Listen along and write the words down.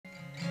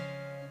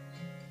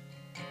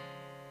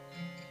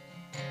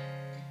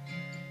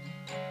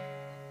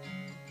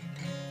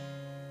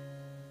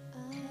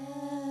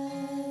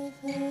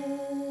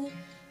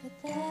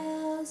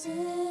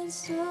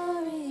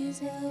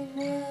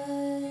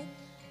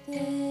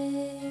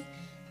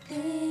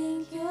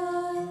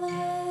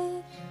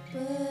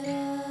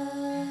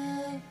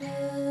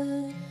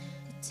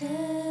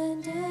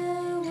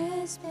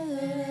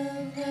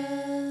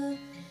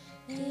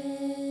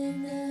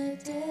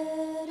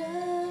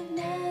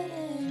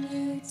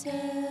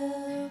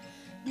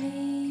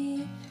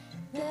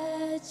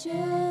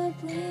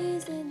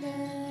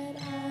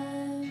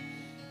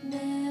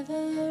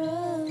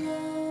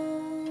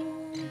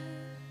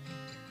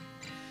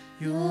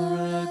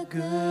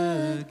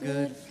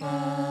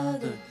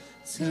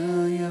It's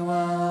who you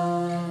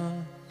are.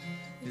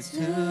 It's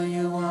who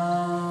you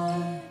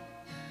are.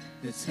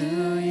 It's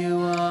who you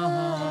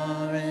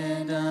are,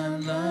 and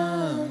I'm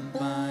loved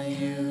by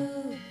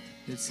you.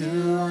 It's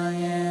who I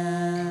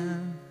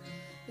am.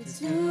 It's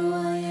who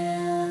I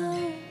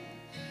am.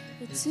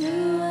 It's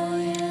who I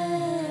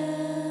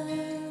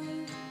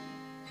am.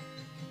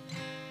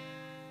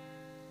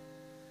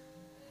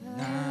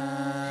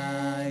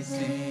 I've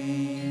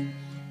seen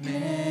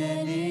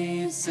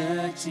many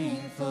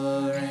searching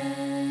for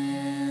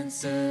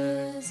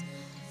answers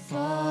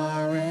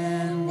far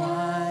and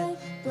wide,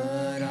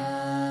 but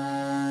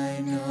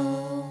I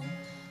know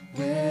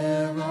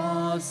we're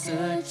all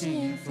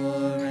searching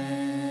for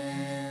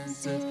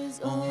answers.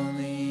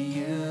 Only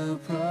you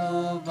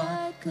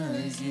provide,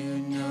 'cause you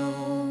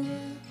know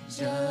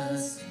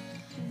just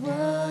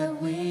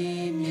what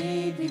we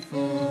need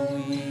before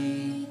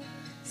we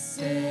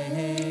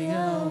say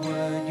a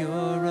word.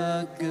 You're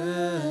a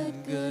good,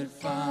 good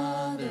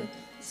Father.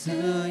 It's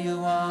who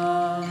you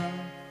are.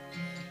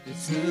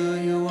 It's who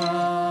you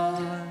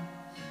are.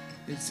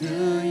 It's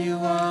who you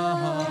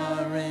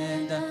are,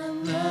 and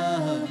I'm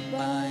loved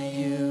by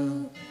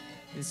you.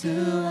 It's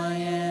who I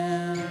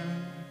am.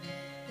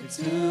 It's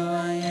who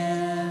I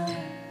am.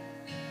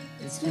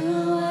 It's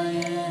who I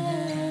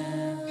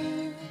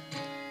am.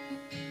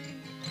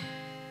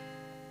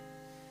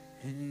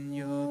 And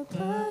you're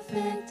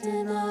perfect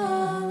in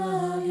all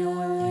of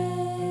your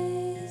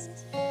ways.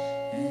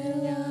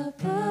 And you're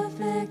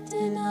perfect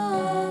in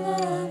all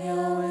of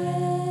your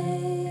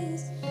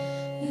ways.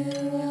 You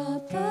are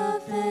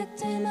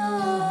perfect in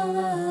all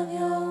of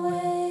your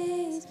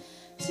ways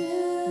to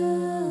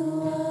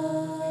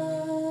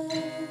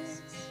us.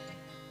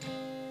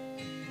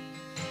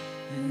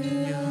 And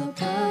you're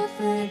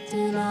perfect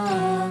in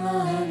all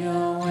of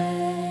your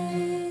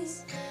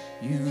ways.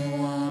 You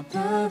are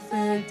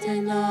perfect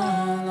in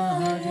all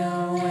of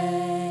your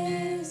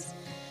ways.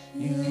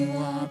 You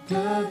are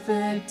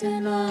perfect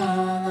in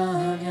all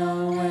of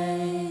your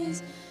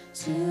ways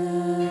to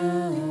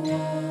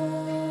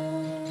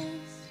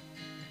us.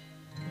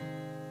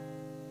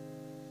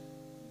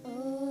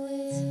 Oh,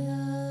 it's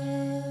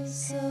love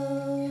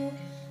so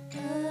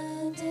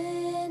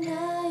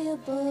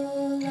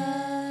undeniable.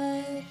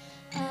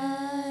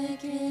 I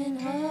can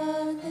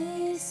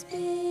hardly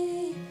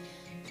speak.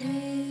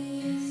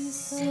 Peace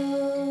so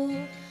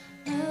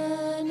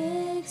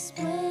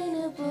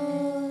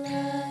unexplainable.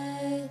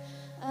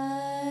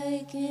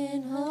 I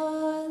can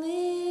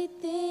hardly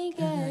think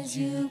as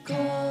you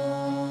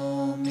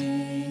call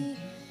me.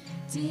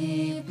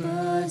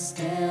 Deeper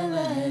still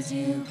as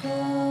you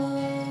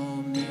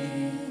call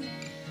me.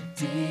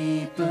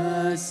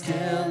 Deeper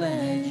still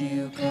as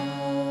you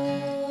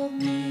call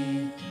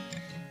me.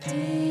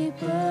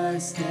 Deeper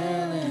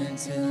still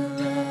into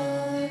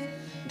love.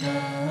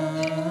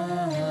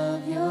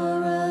 Love,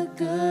 you're a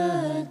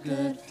good,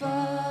 good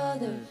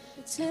Father.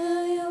 It's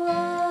who you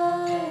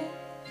are.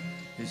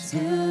 It's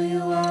who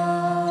you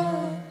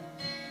are.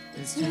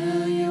 It's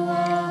who you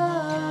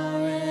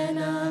are, and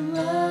I'm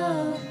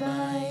loved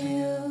by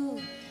you.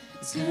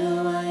 It's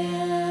who I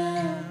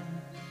am.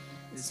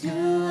 It's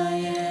who I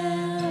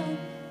am.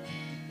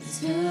 It's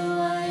who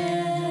I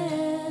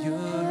am.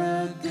 You're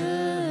a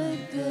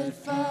good, good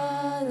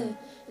Father.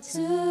 It's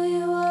who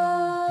you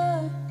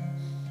are.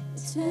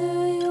 It's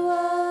who you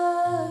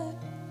are.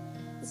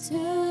 It's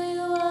who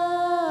you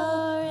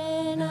are,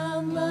 and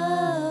I'm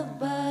loved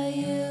by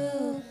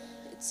you.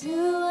 It's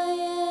who I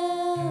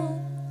am.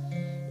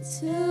 It's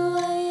who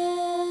I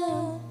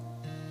am.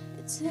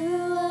 It's who I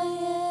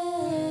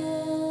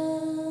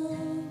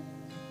am.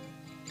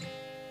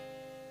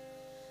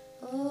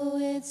 Oh,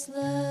 it's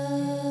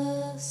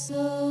love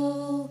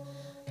so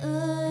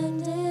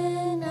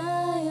undeniable.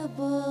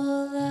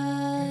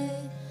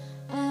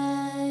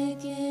 I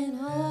can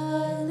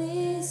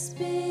hardly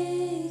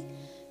speak.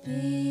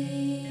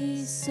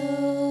 Peace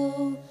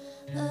so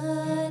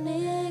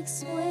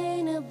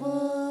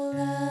unexplainable.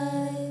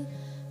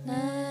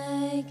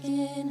 I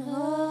can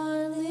hardly